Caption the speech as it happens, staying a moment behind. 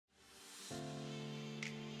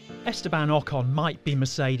Esteban Ocon might be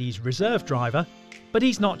Mercedes' reserve driver, but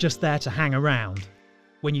he's not just there to hang around.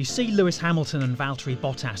 When you see Lewis Hamilton and Valtteri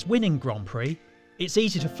Bottas winning Grand Prix, it's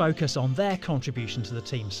easy to focus on their contribution to the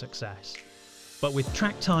team's success. But with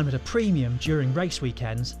track time at a premium during race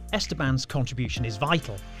weekends, Esteban's contribution is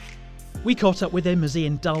vital. We caught up with him as he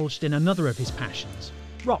indulged in another of his passions,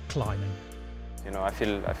 rock climbing. I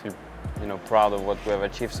feel proud of what we have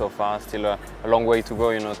achieved so far. Still a long way to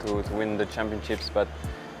go, to win the championships. But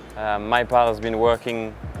my part has been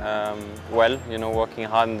working well, working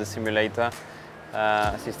hard in the simulator,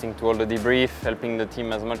 assisting to all the debrief, helping the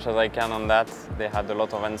team as much as I can on that. They had a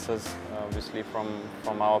lot of answers, obviously,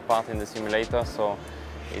 from our part in the simulator. So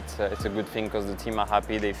it's a good thing because the team are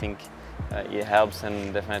happy. They think it helps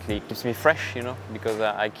and definitely keeps me fresh, because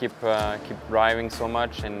I keep driving so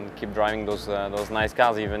much and keep driving those nice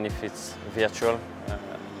cars, even if it's virtual.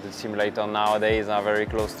 The simulator nowadays are very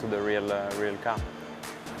close to the real car.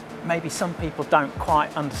 Maybe some people don't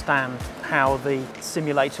quite understand how the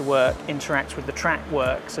simulator work interacts with the track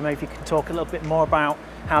work, so maybe you can talk a little bit more about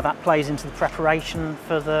how that plays into the preparation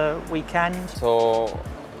for the weekend. So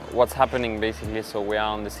what's happening basically, so we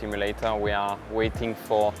are on the simulator, we are waiting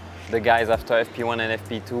for the guys after FP1 and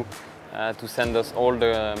FP2 to send us all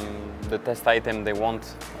the test item they want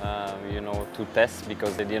to test,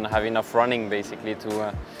 because they didn't have enough running basically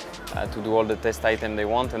to do all the test item they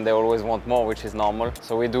want, and they always want more, which is normal.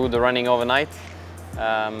 So we do the running overnight,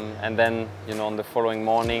 and then on the following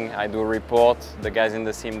morning I do a report, the guys in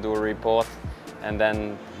the sim do a report, and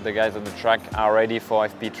then the guys at the track are ready for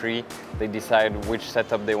FP3. They decide which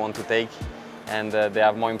setup they want to take, and they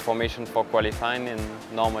have more information for qualifying and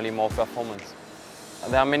normally more performance.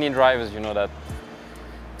 There are many drivers, that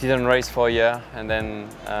didn't race for a year and then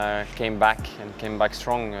came back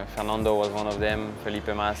strong. Fernando was one of them, Felipe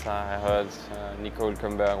Massa, I heard, Nico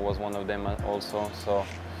Hülkenberg was one of them also. So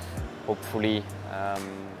hopefully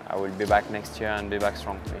I will be back next year and be back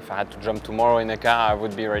strong. If I had to jump tomorrow in a car, I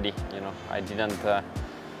would be ready. I didn't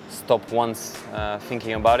stop once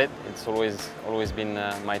thinking about it. It's always been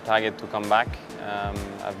my target to come back.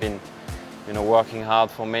 I've been working hard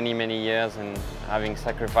for many years and having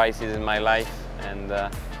sacrifices in my life, and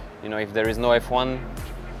if there is no F1,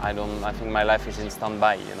 I think my life is in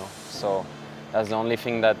standby. So that's the only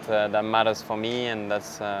thing that matters for me, and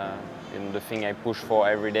that's the thing I push for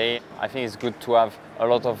every day. I think it's good to have a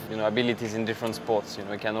lot of abilities in different sports.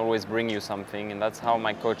 It can always bring you something, and that's how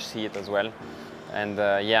my coach sees it as well. And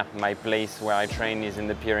yeah, my place where I train is in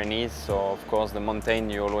the Pyrenees, so of course the mountain,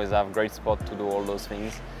 you always have great spot to do all those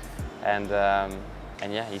things. And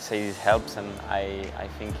yeah, he says it helps, and I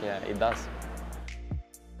think it does.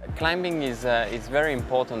 Climbing is very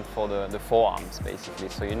important for the forearms, basically.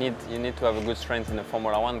 So you need to have a good strength in a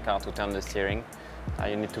Formula 1 car to turn the steering.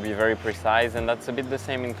 You need to be very precise, and that's a bit the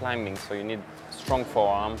same in climbing. So you need strong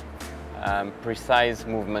forearm, precise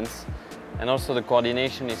movements, and also the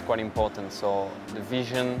coordination is quite important. So the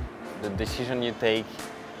vision, the decision you take,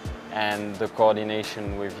 and the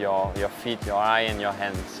coordination with your feet, your eye, and your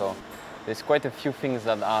hands. So there's quite a few things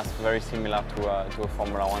that are very similar to a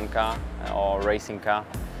Formula 1 car or racing car,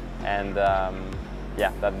 and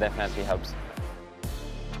yeah, that definitely helps.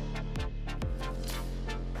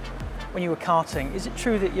 When you were karting, is it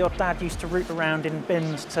true that your dad used to root around in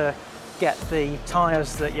bins to get the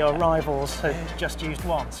tyres that your rivals had just used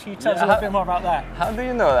once? Can you tell us a little bit more about that? How do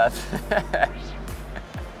you know that?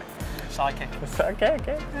 Psychic. Okay.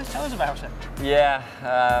 Tell us about it. Yeah,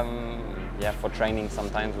 yeah. For training,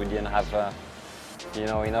 sometimes we didn't have,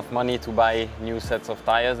 enough money to buy new sets of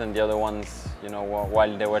tires, and the other ones,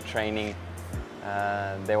 while they were training,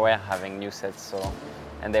 they were having new sets. So,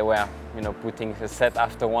 and they were, putting a set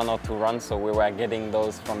after 1 or 2 runs. So we were getting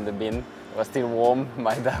those from the bin. It was still warm.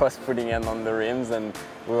 My dad was putting it on the rims, and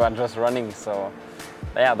we were just running. So,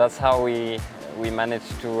 yeah, that's how we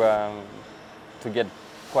managed to get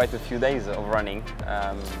quite a few days of running,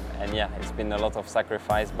 and yeah, it's been a lot of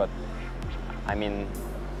sacrifice, but I mean,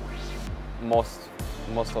 most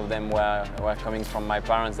of them were coming from my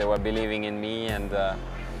parents. They were believing in me, and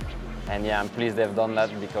yeah, I'm pleased they've done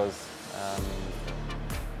that, because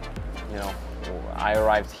I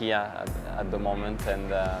arrived here at the moment,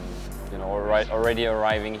 and already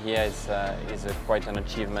arriving here is quite an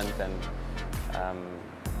achievement, and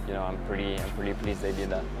I'm pretty pleased they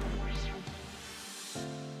did that.